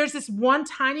there's this one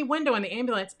tiny window in the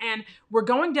ambulance and we're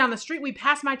going down the street. We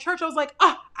passed my church. I was like,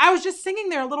 oh, I was just singing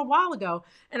there a little while ago.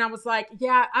 And I was like,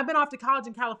 yeah, I've been off to college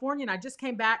in California and I just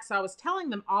came back. So I was telling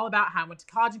them all about how I went to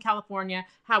college in California,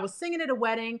 how I was singing at a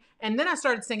wedding. And then I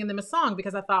started singing them a song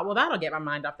because I thought, well, that'll get my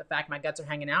mind off the fact my guts are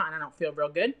hanging out and I don't feel real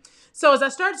good. So as I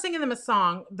started singing them a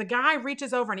song, the guy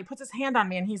reaches over and he puts his hand on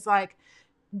me and he's like,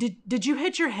 did you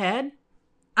hit your head?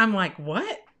 I'm like,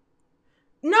 what?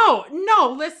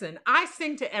 No, listen, I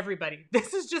sing to everybody.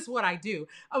 This is just what I do.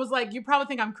 I was like, you probably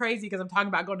think I'm crazy because I'm talking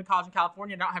about going to college in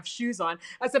California and I don't have shoes on.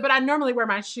 I said, but I normally wear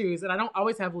my shoes and I don't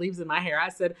always have leaves in my hair. I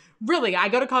said, really, I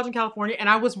go to college in California and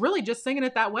I was really just singing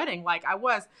at that wedding. Like I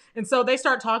was. And so they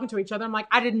start talking to each other. I'm like,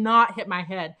 I did not hit my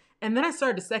head. And then I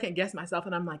started to second guess myself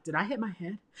and I'm like, did I hit my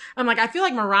head? I'm like, I feel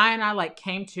like Mariah and I like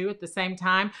came to at the same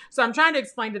time. So I'm trying to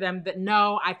explain to them that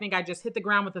no, I think I just hit the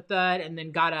ground with a thud and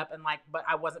then got up and like, but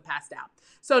I wasn't passed out.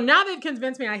 So now they've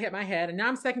convinced me I hit my head and now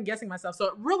I'm second guessing myself. So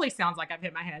it really sounds like I've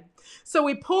hit my head. So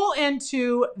we pull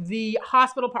into the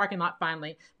hospital parking lot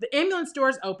finally. The ambulance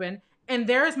doors open and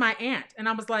there is my aunt. And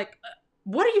I was like,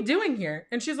 what are you doing here?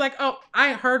 And she's like, oh,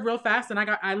 I heard real fast and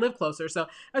I live closer. So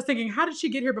I was thinking, how did she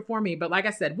get here before me? But like I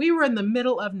said, we were in the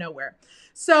middle of nowhere.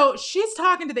 So she's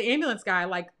talking to the ambulance guy,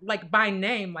 like by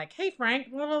name, like, hey, Frank,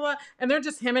 blah, blah, blah. And they're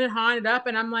just hemming and hawing it up.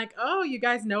 And I'm like, oh, you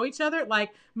guys know each other? Like,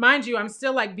 mind you, I'm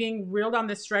still like being reeled on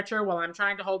this stretcher while I'm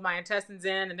trying to hold my intestines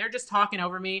in. And they're just talking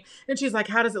over me. And she's like,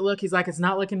 how does it look? He's like, it's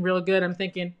not looking real good. I'm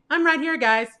thinking, I'm right here,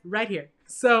 guys, right here.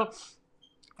 So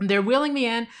they're wheeling me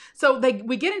in. So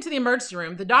we get into the emergency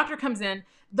room. The doctor comes in.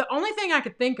 The only thing I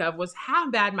could think of was how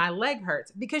bad my leg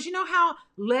hurts. Because you know how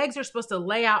legs are supposed to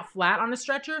lay out flat on a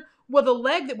stretcher? Well, the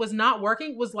leg that was not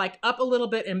working was like up a little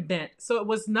bit and bent. So it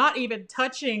was not even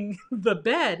touching the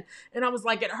bed. And I was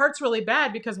like, it hurts really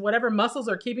bad because whatever muscles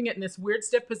are keeping it in this weird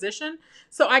stiff position.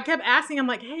 So I kept asking, I'm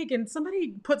like, hey, can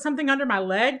somebody put something under my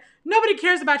leg? Nobody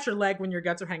cares about your leg when your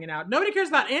guts are hanging out. Nobody cares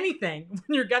about anything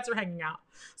when your guts are hanging out.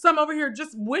 So I'm over here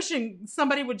just wishing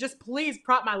somebody would just please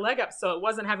prop my leg up so it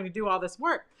wasn't having to do all this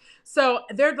work. So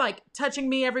they're like touching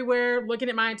me everywhere, looking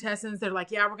at my intestines. They're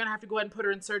like, yeah, we're going to have to go ahead and put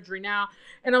her in surgery now.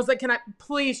 And I was like, can I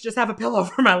please just have a pillow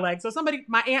for my leg? So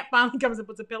my aunt finally comes and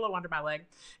puts a pillow under my leg.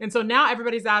 And so now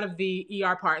everybody's out of the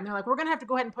ER part. And they're like, we're going to have to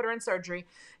go ahead and put her in surgery.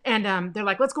 And they're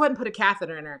like, let's go ahead and put a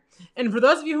catheter in her. And for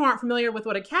those of you who aren't familiar with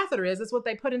what a catheter is, it's what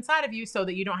they put inside of you so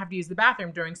that you don't have to use the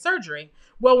bathroom during surgery.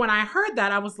 Well, when I heard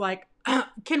that, I was like,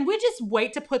 can we just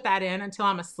wait to put that in until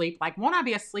I'm asleep? Like, won't I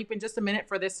be asleep in just a minute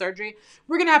for this surgery?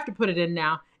 We're going to have to put it in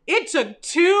now. It took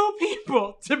 2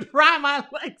 people to pry my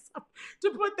legs up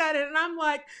to put that in. And I'm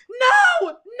like,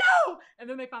 no. And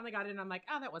then they finally got it. And I'm like,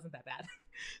 oh, that wasn't that bad.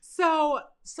 So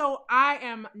I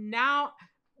am now...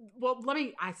 Well,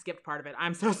 I skipped part of it.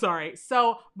 I'm so sorry.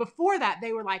 So before that,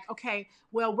 they were like, okay,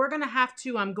 well, we're going to have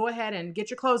to go ahead and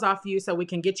get your clothes off you so we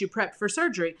can get you prepped for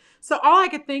surgery. So all I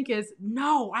could think is,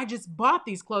 no, I just bought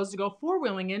these clothes to go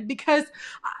 4-wheeling in because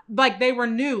like they were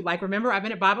new. Like, remember, I've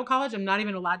been at Bible college. I'm not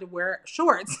even allowed to wear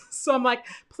shorts. So I'm like,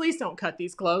 please don't cut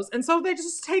these clothes. And so they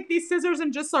just take these scissors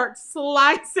and just start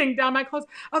slicing down my clothes.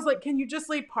 I was like, can you just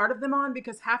leave part of them on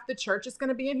because half the church is going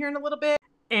to be in here in a little bit?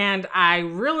 And I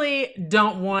really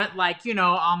don't want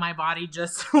all my body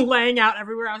just laying out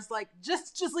everywhere. I was like,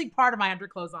 just leave part of my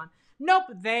underclothes on. Nope,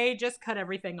 they just cut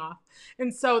everything off.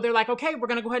 And so they're like, okay, we're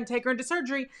going to go ahead and take her into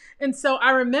surgery. And so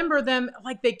I remember them,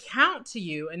 like they count to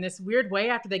you in this weird way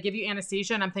after they give you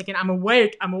anesthesia. And I'm thinking, I'm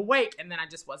awake. And then I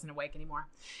just wasn't awake anymore.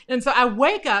 And so I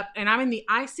wake up and I'm in the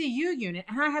ICU unit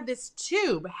and I have this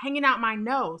tube hanging out my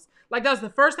nose. Like that was the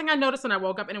first thing I noticed when I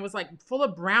woke up and it was like full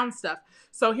of brown stuff.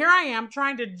 So here I am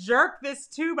trying to jerk this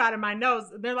tube out of my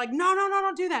nose. They're like, no,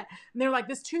 don't do that. And they're like,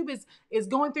 this tube is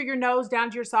going through your nose,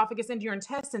 down to your esophagus, into your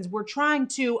intestines. We're trying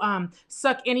to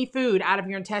suck any food out of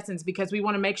your intestines because we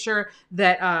want to make sure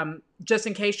that just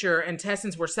in case your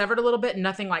intestines were severed a little bit and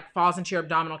nothing like falls into your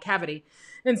abdominal cavity.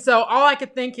 And so all I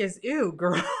could think is, ew,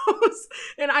 gross.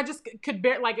 And I just could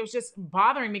bear, like, it was just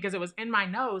bothering me because it was in my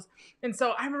nose. And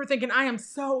so I remember thinking, I am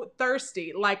so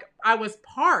thirsty. Like, I was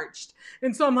parched.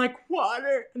 And so I'm like,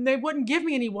 water. And they wouldn't give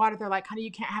me any water. They're like, honey,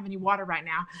 you can't have any water right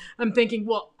now. I'm thinking,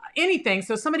 well, anything.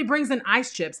 So somebody brings in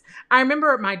ice chips. I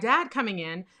remember my dad coming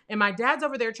in, and my dad's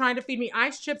over there trying to feed me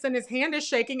ice chips, and his hand is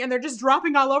shaking, and they're just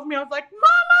dropping all over me. I was like,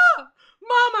 Mama,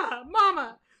 Mama,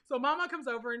 Mama. So Mama comes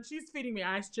over, and she's feeding me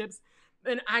ice chips.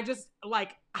 And I just,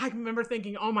 like, I remember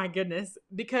thinking, oh my goodness,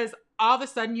 because all of a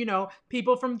sudden, you know,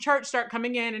 people from church start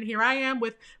coming in, and here I am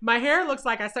with my hair looks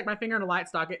like I stuck my finger in a light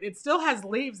socket. It still has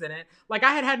leaves in it. Like,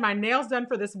 I had my nails done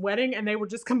for this wedding, and they were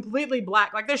just completely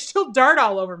black. Like, there's still dirt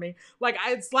all over me. Like,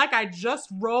 it's like I just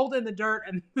rolled in the dirt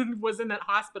and was in that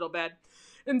hospital bed.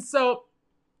 And so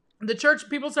the church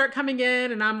people start coming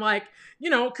in, and I'm like, you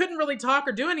know, couldn't really talk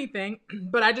or do anything,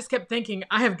 but I just kept thinking,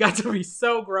 I have got to be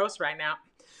so gross right now.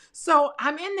 So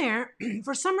I'm in there.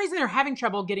 For some reason, they're having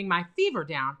trouble getting my fever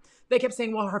down. They kept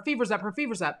saying, well, her fever's up, her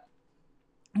fever's up.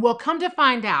 Well, come to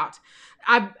find out,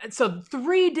 so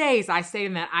 3 days I stayed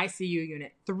in that ICU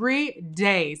unit. 3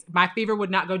 days. My fever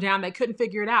would not go down. They couldn't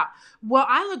figure it out. Well,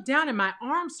 I look down and my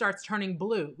arm starts turning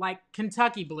blue, like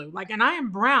Kentucky blue, like, and I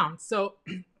am brown. So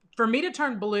for me to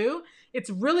turn blue, it's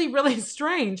really, really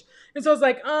strange. And so I was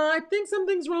like, I think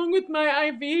something's wrong with my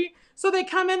IV. So they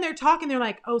come in, they're talking, they're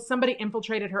like, oh, somebody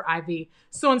infiltrated her IV.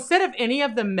 So instead of any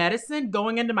of the medicine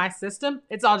going into my system,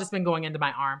 it's all just been going into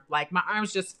my arm. Like, my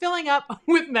arm's just filling up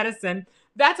with medicine.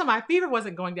 That's how my fever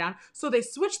wasn't going down. So they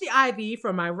switched the IV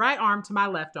from my right arm to my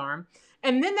left arm.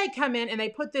 And then they come in and they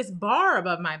put this bar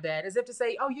above my bed as if to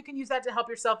say, oh, you can use that to help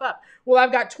yourself up. Well,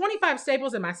 I've got 25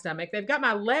 staples in my stomach. They've got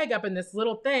my leg up in this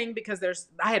little thing because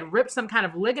I had ripped some kind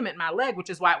of ligament in my leg,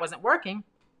 which is why it wasn't working.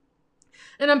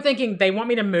 And I'm thinking, they want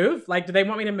me to move? Like, do they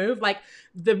want me to move? Like,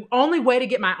 the only way to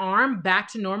get my arm back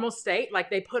to normal state, like,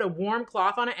 they put a warm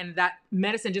cloth on it, and that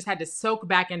medicine just had to soak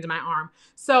back into my arm.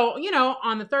 So, you know,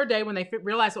 on the third day when they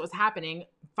realized what was happening,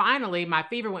 finally, my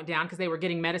fever went down because they were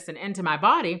getting medicine into my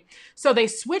body. So they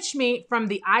switched me from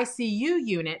the ICU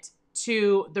unit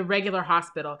to the regular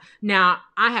hospital. Now,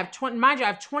 I have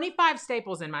 25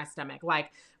 staples in my stomach.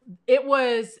 Like, it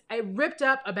ripped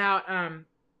up about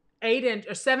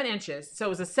 7 inches. So it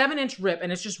was a 7-inch rip,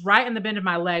 and it's just right in the bend of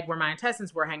my leg where my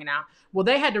intestines were hanging out. Well,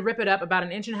 they had to rip it up about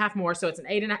 1.5 inches more. So it's an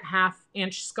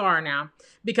 8.5-inch scar now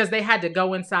because they had to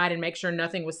go inside and make sure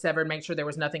nothing was severed, make sure there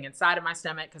was nothing inside of my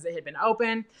stomach because it had been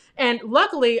open. And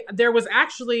luckily there was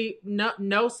actually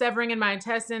no severing in my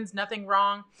intestines, nothing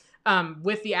wrong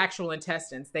with the actual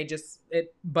intestines.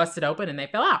 It busted open and they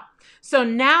fell out. So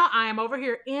now I am over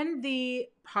here in the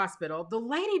hospital. The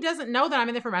lady doesn't know that I'm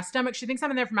in there for my stomach. She thinks I'm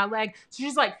in there for my leg. So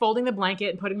she's like folding the blanket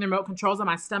and putting the remote controls on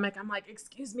my stomach. I'm like,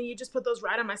 excuse me, you just put those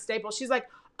right on my staples. She's like,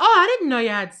 oh, I didn't know you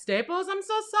had staples. I'm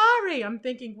so sorry. I'm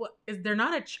thinking, what, is there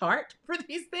not a chart for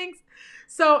these things?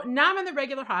 So now I'm in the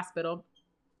regular hospital,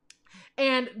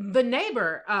 and the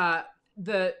neighbor,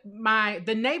 the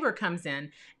neighbor comes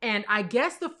in, and I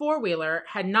guess the 4-wheeler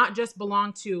had not just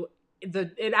belonged to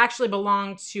it actually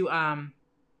belonged to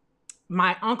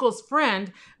my uncle's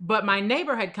friend, but my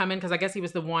neighbor had come in because I guess he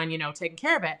was the one, you know, taking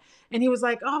care of it. And he was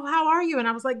like, oh, how are you? And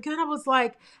I was like, good. I was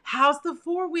like, how's the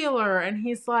 4-wheeler? And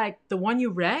he's like, the one you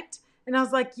wrecked? And I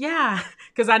was like, yeah,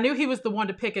 because I knew he was the one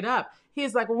to pick it up.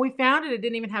 He's like, when we found it, it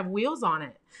didn't even have wheels on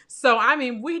it. So, I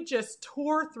mean, we just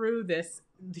tore through this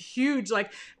huge,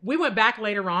 like, we went back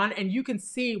later on and you can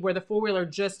see where the 4-wheeler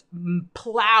just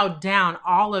plowed down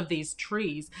all of these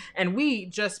trees, and we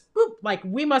just like,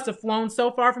 we must have flown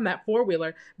so far from that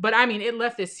 4-wheeler, but I mean, it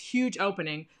left this huge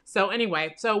opening. So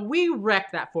anyway, so we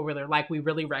wrecked that 4-wheeler, like, we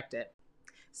really wrecked it.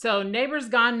 So neighbor's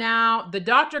gone now. The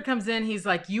doctor comes in. He's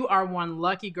like, you are one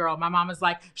lucky girl. My mom is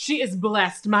like, she is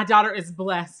blessed. My daughter is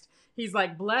blessed. He's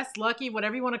like, blessed, lucky,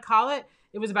 whatever you want to call it.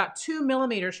 It was about 2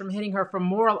 millimeters from hitting her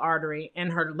femoral artery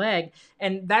in her leg.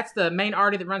 And that's the main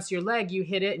artery that runs to your leg. You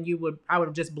hit it and I would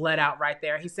have just bled out right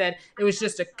there. He said it was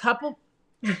just a couple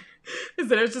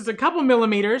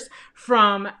millimeters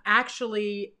from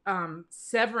actually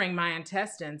severing my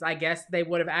intestines. I guess they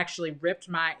would have actually ripped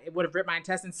my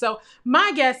intestines. So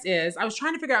my guess is, I was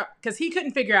trying to figure out, because he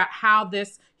couldn't figure out how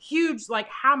this huge, like,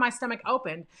 how my stomach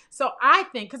opened. So I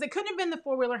think, because it couldn't have been the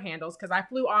 4-wheeler handles, because I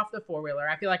flew off the 4-wheeler.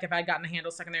 I feel like if I'd gotten the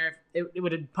handle stuck in there, it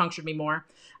would have punctured me more.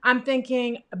 I'm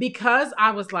thinking, because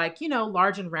I was like, you know,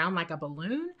 large and round like a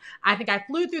balloon, I think I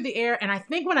flew through the air, and I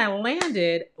think when I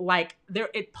landed, like,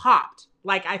 it popped.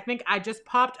 Like, I think I just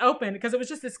popped open because it was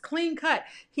just this clean cut.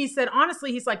 He said,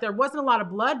 honestly, he's like, there wasn't a lot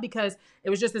of blood because it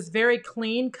was just this very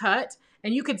clean cut.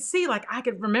 and you could see, like, I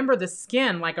could remember the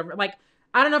skin, like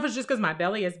I don't know if it's just because my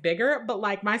belly is bigger, but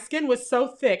like my skin was so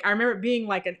thick. I remember it being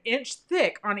like an inch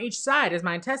thick on each side as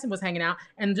my intestine was hanging out,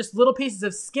 and just little pieces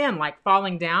of skin like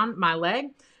falling down my leg.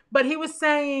 But he was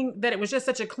saying that it was just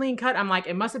such a clean cut. I'm like,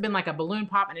 it must have been like a balloon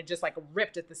pop and it just like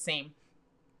ripped at the seam.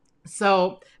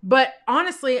 So, but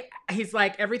honestly, he's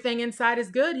like, everything inside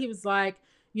is good. He was like,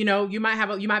 you know, you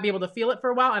might be able to feel it for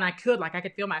a while. And I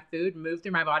could feel my food move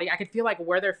through my body. I could feel like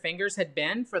where their fingers had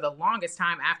been for the longest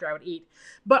time after I would eat.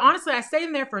 But honestly, I stayed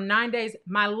in there for 9 days.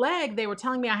 My leg, they were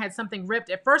telling me I had something ripped.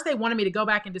 At first they wanted me to go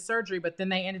back into surgery, but then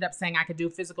they ended up saying I could do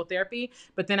physical therapy.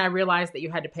 But then I realized that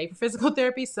you had to pay for physical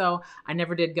therapy. So I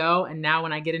never did go. And now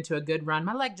when I get into a good run,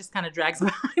 my leg just kind of drags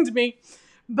behind me.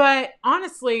 But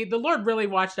honestly, the Lord really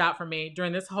watched out for me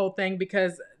during this whole thing,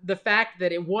 because the fact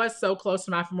that it was so close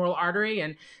to my femoral artery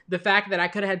and the fact that I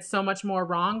could have had so much more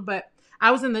wrong. But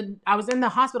I was in the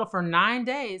hospital for 9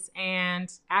 days.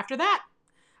 And after that,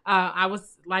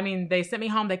 they sent me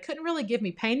home. They couldn't really give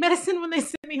me pain medicine when they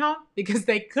sent me home because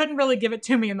they couldn't really give it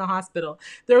to me in the hospital.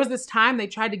 There was this time they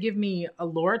tried to give me a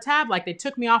Loratab. Like, they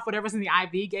took me off whatever's in the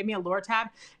IV, gave me a Loratab.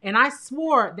 And I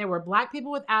swore there were black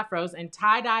people with afros and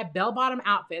tie-dye bell-bottom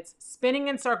outfits spinning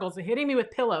in circles and hitting me with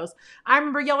pillows. I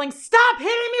remember yelling, "Stop hitting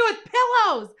me with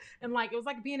pillows!" And like, it was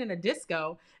like being in a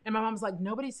disco. And my mom's like,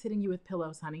 "Nobody's hitting you with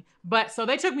pillows, honey." But so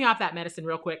they took me off that medicine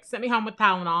real quick, sent me home with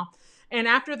Tylenol. And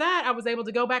after that, I was able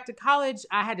to go back to college.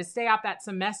 I had to stay out that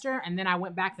semester, and then I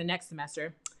went back the next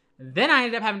semester. Then I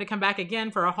ended up having to come back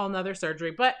again for a whole nother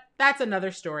surgery, but that's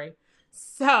another story.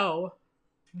 So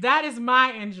that is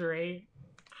my injury.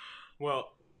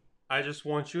 Well, I just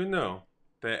want you to know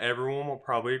that everyone will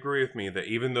probably agree with me that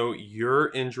even though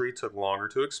your injury took longer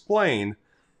to explain,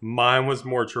 mine was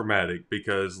more traumatic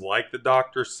because, like the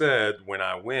doctor said when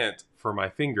I went for my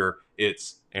finger,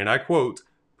 it's, and I quote,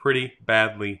 "pretty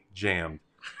badly jammed."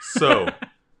 So,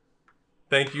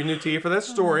 thank you, Nutia, for that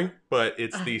story, but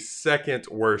it's the second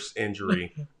worst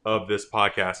injury of this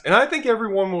podcast. And I think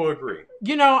everyone will agree.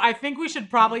 You know, I think we should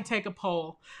probably take a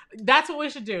poll. That's what we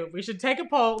should do. We should take a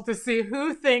poll to see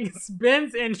who thinks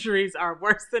Ben's injuries are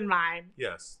worse than mine.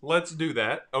 Yes, let's do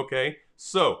that. Okay,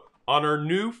 so on our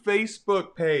new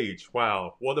Facebook page,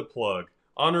 wow, what a plug.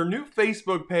 On our new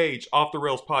Facebook page, Off the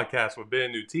Rails Podcast with Ben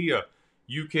and Nutia,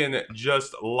 you can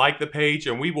just like the page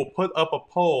and we will put up a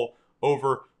poll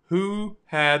over who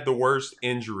had the worst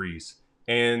injuries.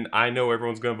 And I know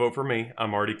everyone's going to vote for me.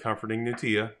 I'm already comforting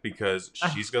Nutia because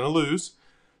she's going to lose.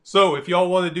 So if y'all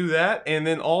want to do that, and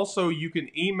then also you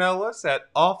can email us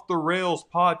at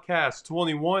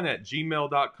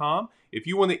offtherailspodcast21@gmail.com. If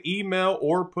you want to email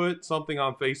or put something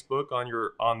on Facebook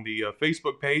on the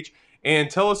Facebook page and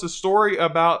tell us a story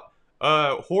about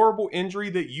a horrible injury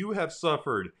that you have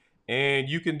suffered. And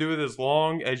you can do it as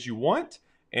long as you want.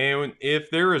 And if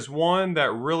there is one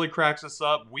that really cracks us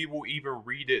up, we will even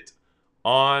read it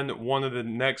on one of the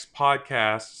next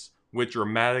podcasts with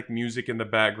dramatic music in the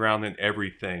background and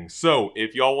everything. So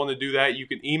if y'all want to do that, you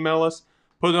can email us,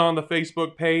 put it on the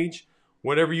Facebook page,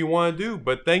 whatever you want to do.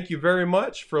 But thank you very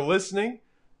much for listening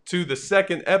to the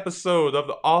second episode of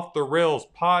the Off the Rails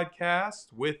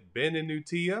Podcast with Ben and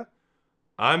Nutia.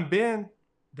 I'm Ben.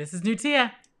 This is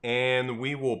Nutia. And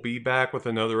we will be back with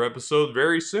another episode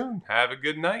very soon. Have a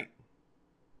good night.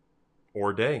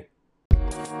 Or day.